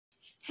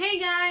Hey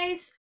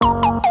guys!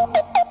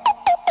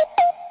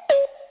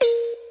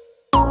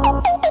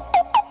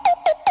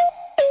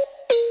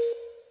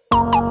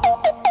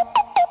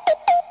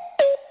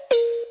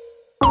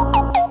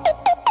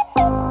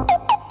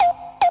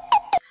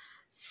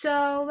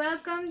 So,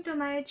 welcome to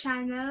my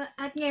channel.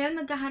 At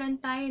ngayon, magkakaroon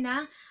tayo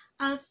ng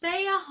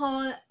Althea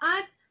haul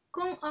at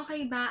kung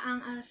okay ba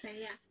ang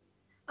Althea.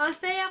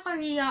 Althea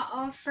Korea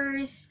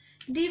offers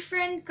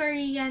different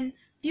Korean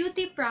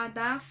beauty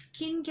products,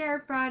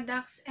 skincare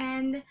products,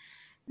 and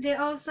they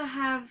also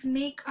have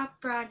makeup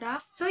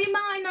products. So, yung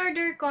mga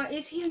in-order ko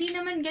is hindi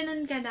naman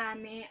ganun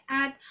kadami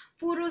at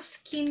puro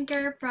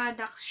skincare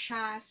products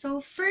siya.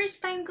 So,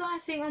 first time ko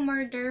kasing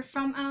umorder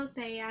from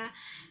Althea.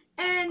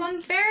 And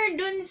compare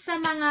dun sa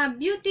mga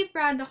beauty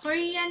product,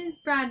 Korean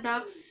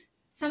products,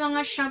 sa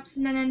mga shops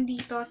na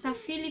nandito sa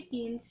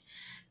Philippines,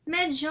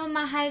 medyo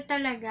mahal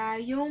talaga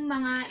yung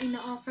mga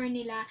ino-offer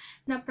nila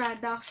na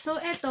products. So,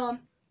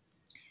 eto,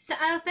 sa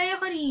Althea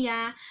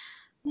Korea,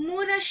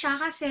 mura siya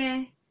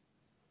kasi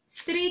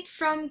straight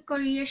from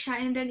Korea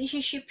siya and then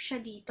isi-ship siya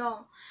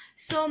dito.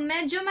 So,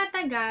 medyo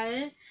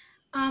matagal,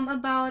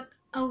 about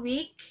a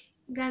week,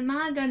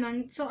 mga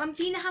ganon. So, ang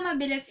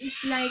pinakamabilis is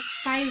like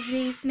 5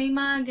 days. May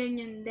mga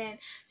ganyan din.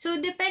 So,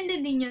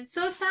 depende din yun.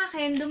 So, sa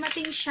akin,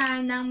 dumating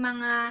siya ng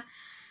mga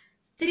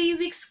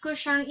 3 weeks ko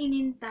siyang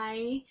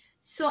inintay.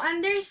 So,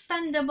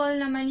 understandable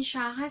naman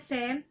siya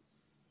kasi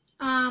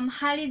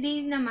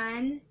holiday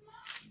naman.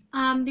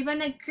 Di ba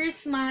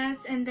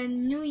nag-Christmas and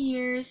then New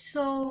Year.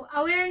 So,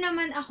 aware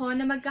naman ako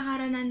na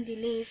magkakaroon ng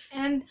delays.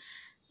 And,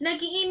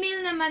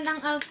 nag-email naman ang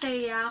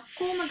Althea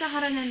kung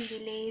magkakaroon ng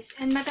delays.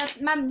 And,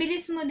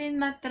 mabilis mo din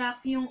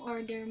matrack yung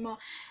order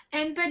mo.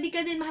 And, pwede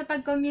ka din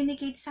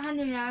makipag-communicate sa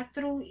kanila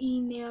through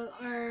email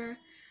or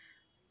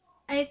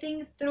I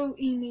think through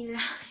email.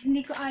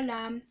 Hindi ko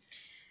alam.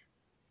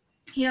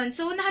 Yun.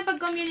 So,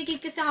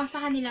 nakipag-communicate kasi ako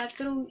sa kanila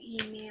through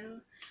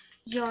email.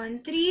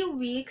 Yon, 3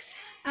 weeks.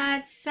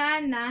 At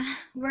sana,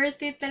 worth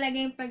it talaga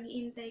yung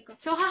pag-iintay ko.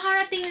 So,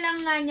 kakarating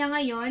lang nga niya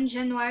ngayon,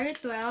 January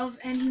 12,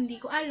 and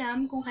hindi ko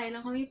alam kung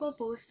kailan ko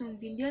ipopost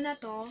ng video na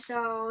to. So,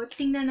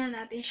 tingnan na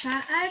natin siya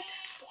at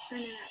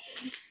buksan na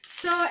natin.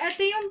 So,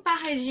 ito yung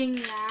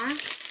packaging niya.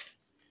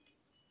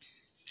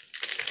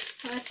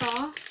 So,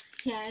 ito.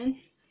 Yan.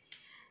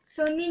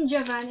 So,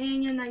 Ninja Van,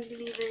 ayan yung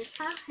nag-deliver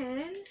sa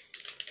akin.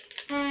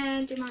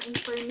 And, yung mga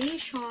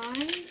information.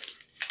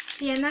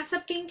 Yan, nasa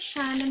pink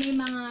siya na may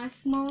mga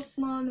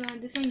small na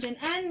design dyan.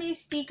 And may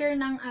sticker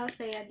ng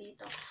Althea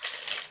dito.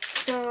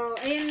 So,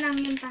 ayan lang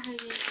yung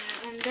packaging niya.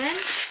 And then,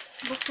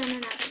 buksan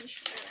na natin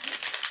siya.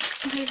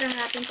 Makita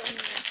natin kung ano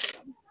yung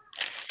loob.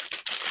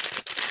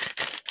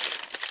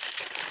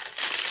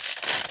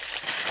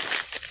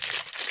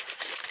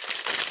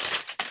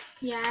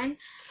 Yan.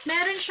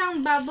 Meron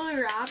siyang bubble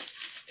wrap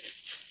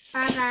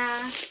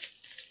para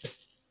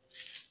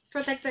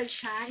protected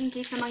siya in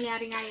case na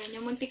mangyari nga yun.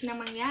 Yung muntik na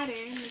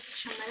mangyari, muntik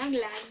siya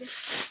malaglag.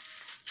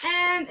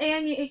 And,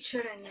 ayan yung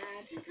itsura niya.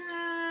 Tada!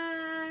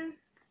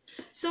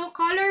 So,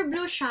 color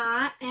blue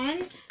siya.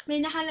 And,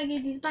 may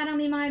nakalagay dito. Parang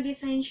may mga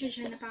design siya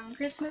dyan na parang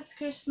Christmas,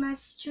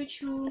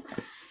 choo-choo.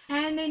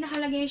 And, may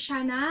nakalagay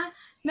siya na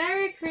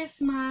Merry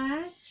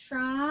Christmas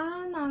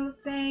from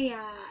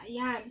Althea.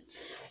 Ayan.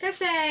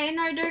 Kasi,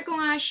 in-order ko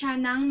nga siya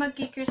nang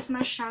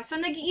magki-Christmas siya. So,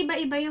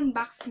 nag-iiba-iba yung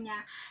box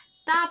niya.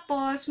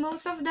 Tapos,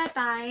 most of the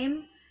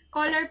time,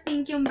 color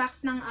pink yung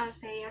box ng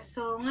Althea.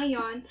 So,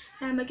 ngayon,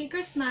 na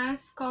magki-Christmas,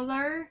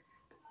 color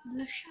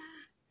blue siya.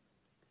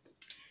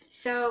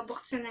 So,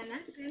 buksan na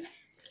natin.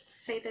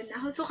 Excited na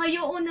ako. So,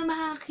 kayo una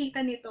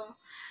makakita nito.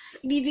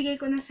 Ibibigay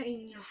ko na sa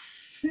inyo.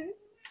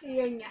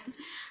 Ayan yan.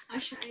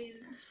 Siya,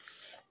 ayun na.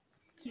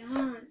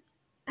 Yan.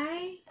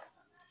 Ay,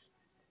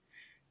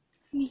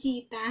 hindi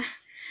kita.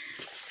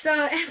 So,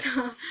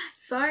 eto.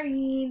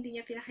 Sorry, hindi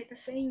niya pinakita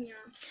sa inyo.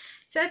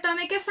 So, ito,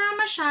 may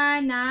kasama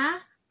siya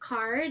na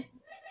card.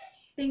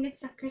 I think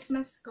it's a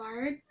Christmas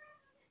card.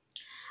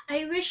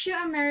 I wish you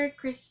a Merry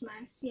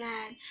Christmas.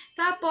 Yan.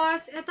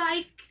 Tapos, ito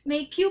ay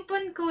may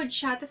coupon code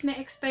siya, tapos may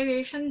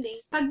expiration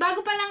date. Pag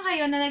bago pa lang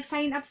kayo na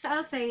nag-sign up sa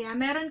Althea,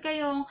 meron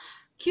kayong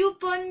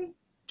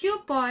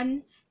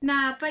coupon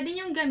na pwede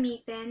nyong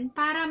gamitin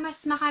para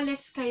mas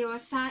makalis kayo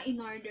sa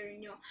in-order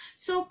nyo.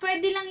 So,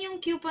 pwede lang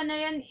yung coupon na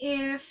yan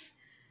if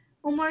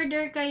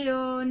umorder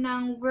kayo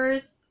ng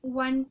worth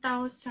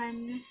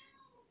 1,500.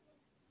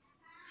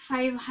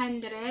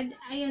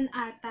 Ayun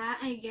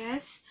ata, I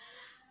guess.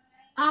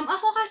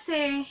 Ako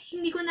kasi,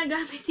 hindi ko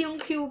nagamit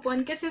yung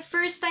coupon kasi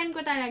first time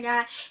ko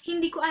talaga,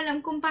 hindi ko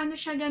alam kung paano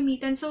siya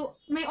gamitin. So,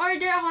 may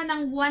order ako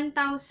ng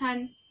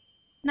 1,097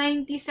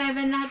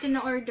 lahat yung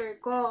na-order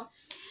ko.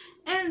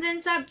 And then,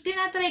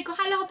 tinatry ko,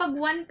 kala ko pag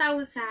 1,000,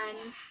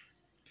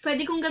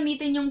 pwede kong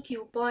gamitin yung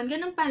coupon.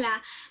 Ganun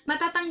pala,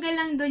 matatanggal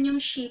lang doon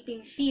yung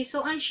shipping fee.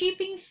 So, ang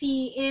shipping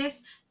fee is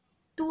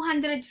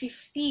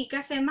 250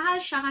 kasi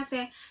mahal siya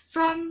kasi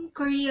from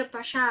Korea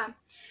pa siya.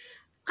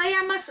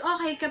 Kaya mas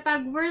okay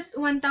kapag worth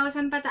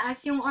 1,000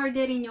 pataas yung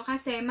orderin nyo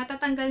kasi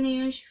matatanggal na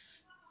yung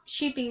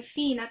shipping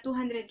fee na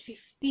 250.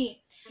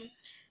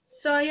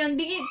 So, yun,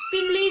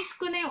 pinlace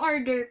ko na yung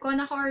order ko,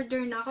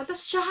 naka-order na ako.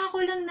 Tapos, tsaka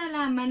ko lang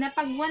nalaman na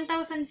pag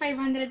 1,500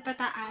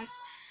 pataas,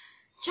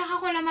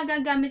 tsaka ko lang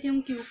magagamit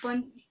yung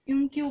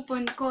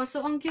coupon ko.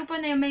 So, ang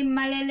coupon na yun, may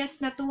maliles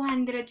na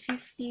 250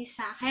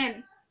 sa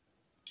akin.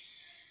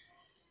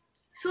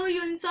 So,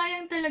 yun,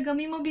 sayang talaga.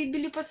 May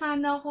mabibili pa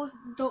sana ako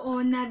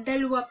doon na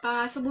dalawa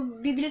pa. So,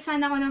 bibili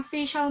sana ako ng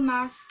facial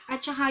mask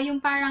at saka yung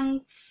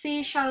parang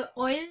facial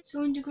oil.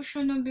 So, hindi ko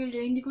siya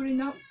nabili. Hindi ko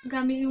rin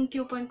nagamit yung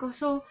coupon ko.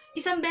 So,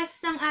 isang beses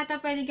lang ata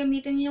pwede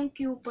gamitin yung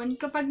coupon.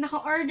 Kapag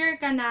naka-order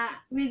ka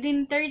na,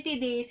 within 30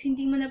 days,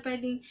 hindi mo na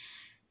pwedeng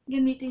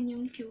gamitin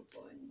yung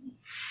coupon.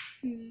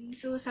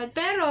 So, sad.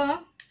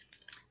 Pero,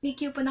 may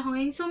coupon ako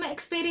ngayon. So, may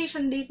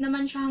expiration date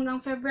naman siya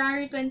hanggang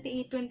February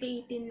 28,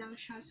 2018 lang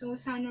siya. So,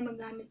 sana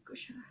magamit ko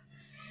siya.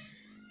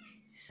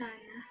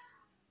 Sana.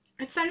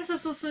 At sana sa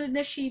susunod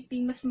na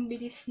shipping, mas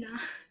mabilis na.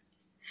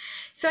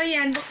 So,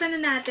 yan. Buksan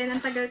na natin.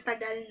 Ang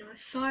tagal-tagal, no?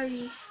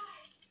 Sorry.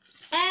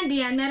 And,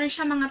 yan. Meron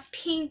siya mga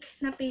pink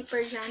na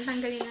paper dyan.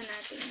 Tanggalin na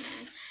natin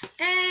yan.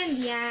 And,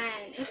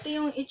 yan. Ito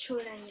yung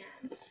itsura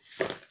niya.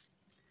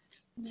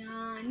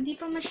 Yan.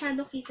 Hindi pa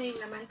masyado kita yung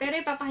laman. Pero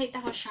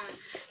ipapakita ko siya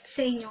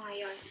sa inyo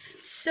ngayon.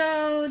 So,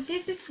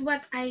 this is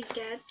what I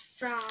get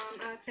from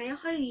Althea,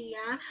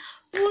 Korea.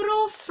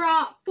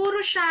 Puro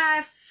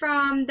siya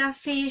from the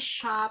face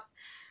shop.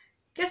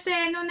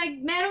 Kasi, nung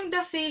merong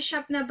the face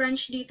shop na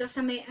branch dito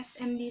sa may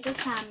SM dito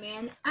sa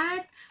amin.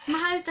 At,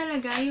 mahal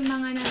talaga yung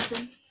mga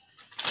nandun.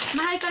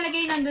 Mahal talaga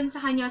yung nandun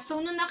sa kanya. So,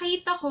 nung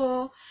nakita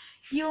ko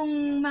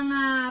yung mga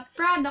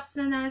products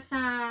na nasa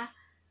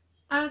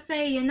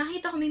Althea,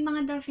 nakita ko may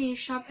mga The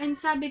Face Shop, and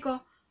sabi ko,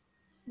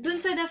 dun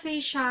sa The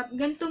Face Shop,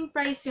 gantong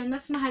price yun,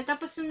 mas mahal.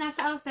 Tapos yung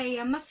nasa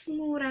Althea, mas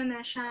mura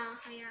na siya.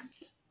 Kaya,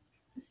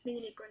 mas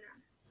binili ko na.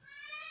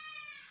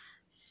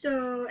 So,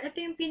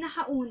 ito yung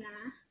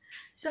pinakauna.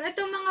 So,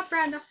 itong mga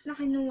products na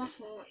kinuha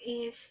ko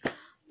is,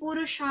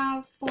 puro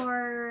siya for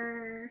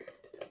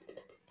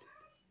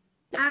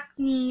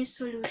acne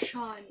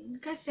solution.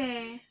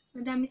 Kasi,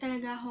 meron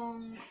talaga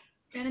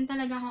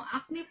akong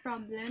acne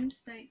problems,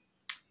 like,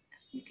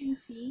 you can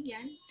see,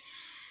 yan.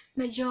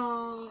 Medyo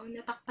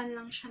natakpan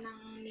lang siya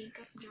ng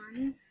makeup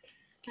dyan.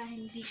 Kaya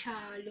hindi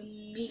siya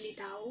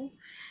lumilitaw.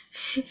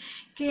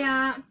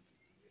 Kaya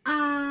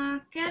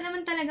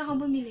naman talaga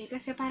ako bumili.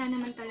 Kasi para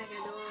naman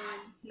talaga doon.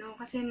 No?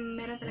 Kasi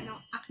meron talaga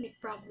acne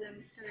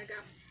problems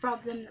talaga.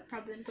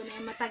 Problem ko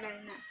na yung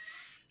matagal na.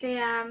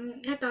 Kaya,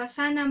 ito,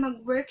 sana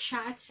mag-work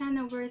siya. At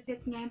sana worth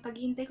it nga yung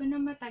pag-iintay ko na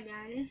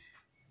matagal.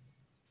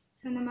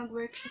 Sana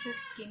mag-work siya sa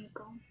skin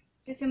ko.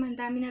 Kasi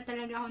mandami na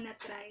talaga ako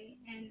na-try.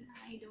 And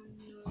I don't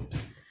know.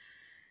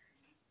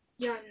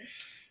 Yun.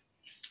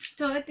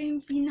 So, ito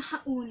yung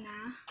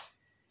pinakauna.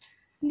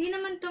 Hindi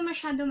naman to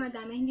masyado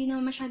madami. Hindi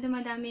naman masyado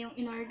madami yung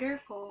in-order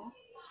ko.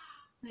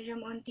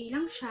 Medyo maunti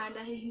lang siya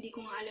dahil hindi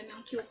ko nga alam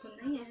yung coupon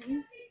na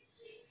yan.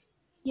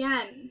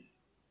 Yan.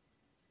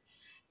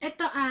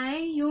 Ito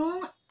ay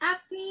yung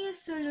acne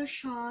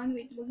solution.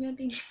 Wait, huwag nyo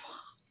tingnan mo.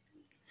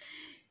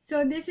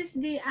 So, this is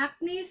the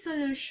Acne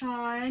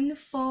Solution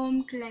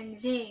Foam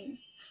Cleansing.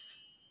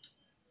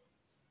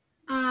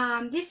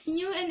 This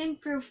new and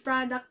improved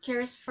product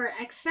cures for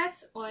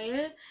excess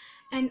oil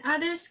and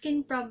other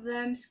skin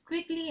problems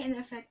quickly and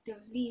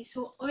effectively.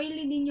 So,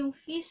 oily din yung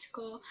face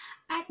ko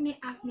at may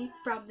acne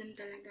problem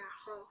talaga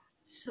ako.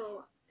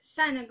 So,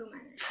 sana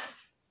gumana siya.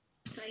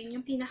 So,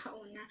 yun yung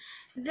pinakauna.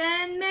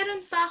 Then,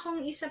 meron pa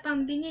akong isa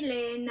pang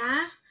binili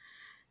na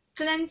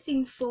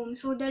cleansing foam.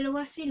 So,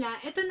 dalawa sila.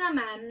 Ito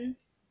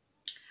naman,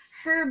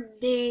 Herb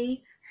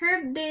Day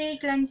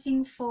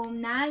cleansing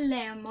foam na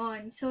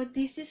lemon. So,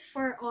 this is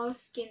for all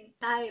skin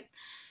type.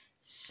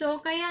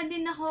 So, kaya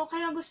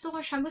gusto ko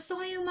siya. Gusto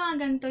ko yung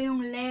mga ganito,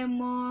 yung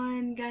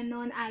lemon,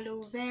 ganon,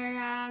 aloe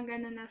vera,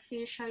 ganon na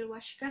facial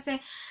wash. Kasi,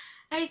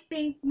 I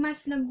think,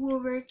 mas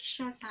nag-work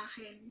siya sa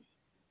akin.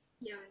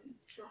 Yun.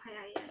 So,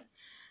 kaya yan.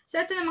 So,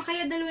 ito naman,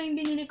 kaya dalawa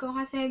yung binili ko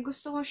kasi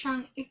gusto ko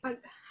siyang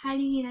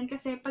ipaghalinginan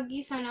kasi pag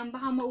isa lang,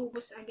 baka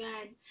maubos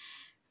agad.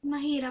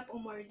 Mahirap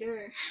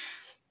umorder.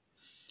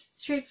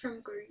 Straight from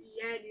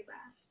Korea, di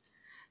ba?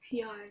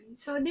 Yun.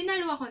 So,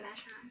 dinalawa ko na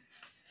siya.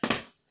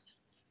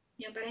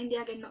 Yan, para hindi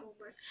agad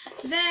maubos.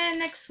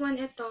 Then, next one,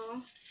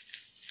 ito.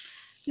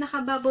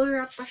 Naka-bubble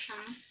wrap pa siya.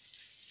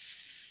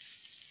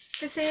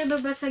 Kasi,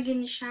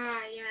 babasagin siya.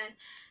 Yan.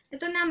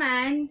 Ito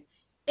naman,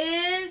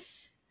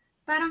 is,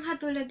 parang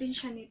hatulad din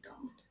siya nito.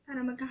 Para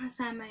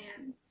magkakasama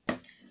yan.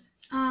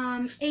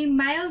 A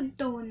mild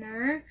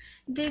toner.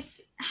 This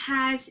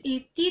has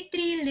a tea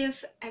tree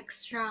leaf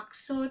extract.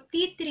 So,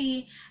 tea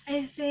tree,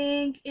 I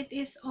think it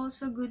is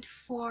also good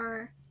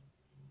for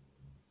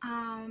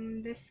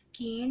the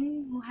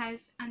skin who has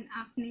an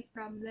acne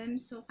problem.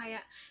 So,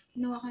 kaya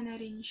kinuha ko na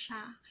rin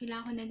siya.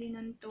 Kailangan ko na din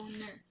ng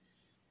toner.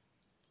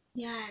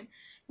 Yan.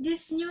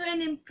 This new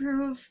and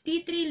improved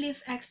tea tree leaf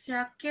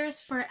extract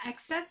cures for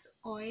excess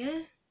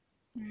oil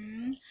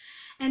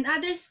and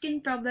other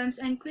skin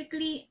problems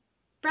quickly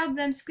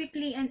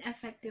and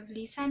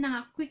effectively. Sana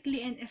nga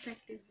quickly and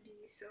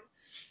effectively. So,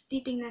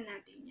 titingnan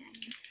natin yan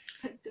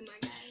pag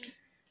tumagal.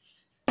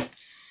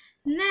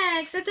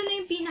 Next, ito na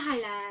yung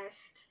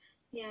pinaka-last.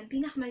 Yan,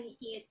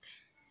 pinakamaliit.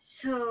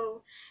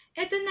 So,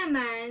 ito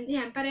naman,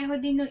 yan, pareho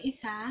din yung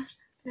isa.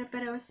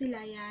 Pareho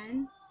sila,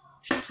 yan.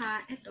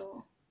 Tsaka,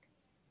 ito.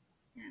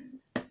 Yan.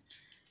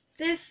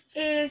 This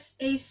is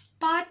a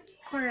spot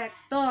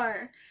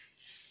corrector.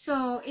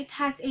 So, it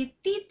has a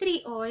tea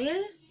tree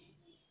oil.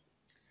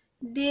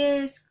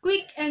 This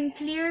quick and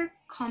clear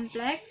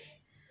complex.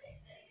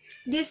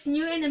 This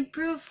new and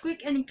improved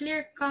quick and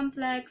clear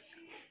complex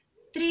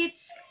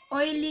treats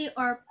oily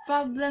or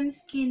problem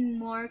skin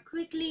more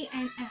quickly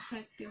and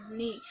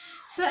effectively.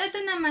 So,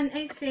 ito naman,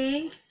 I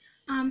think,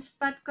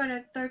 spot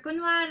corrector.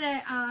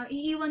 Kunwari,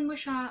 iiwan mo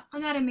siya,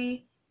 kunwari may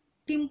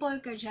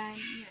pimple ka dyan.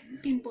 Yan,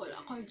 pimple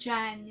ako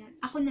dyan. Yan.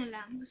 Ako na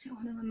lang, kasi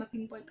ako naman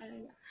mapimple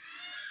talaga.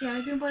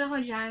 Yan, may pimple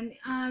ako dyan.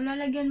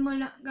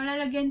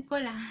 Lalagyan ko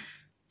lang.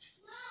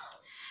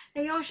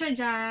 Lagyan ko siya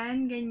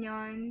dyan,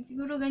 ganyan.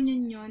 Siguro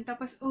ganyan yun.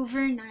 Tapos,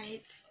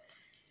 overnight,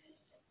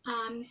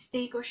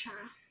 stay ko siya.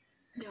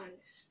 Yun,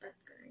 spot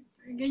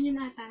corrector. Ganyan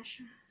ata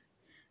siya.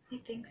 I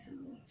think so.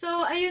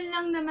 So, ayun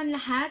lang naman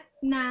lahat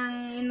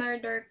ng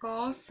in-order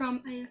ko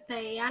from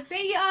Althea.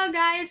 Thank you all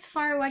guys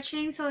for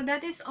watching. So,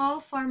 that is all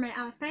for my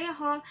Althea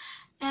haul.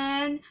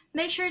 And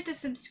make sure to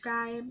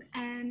subscribe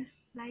and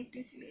like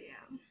this video.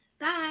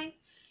 Bye!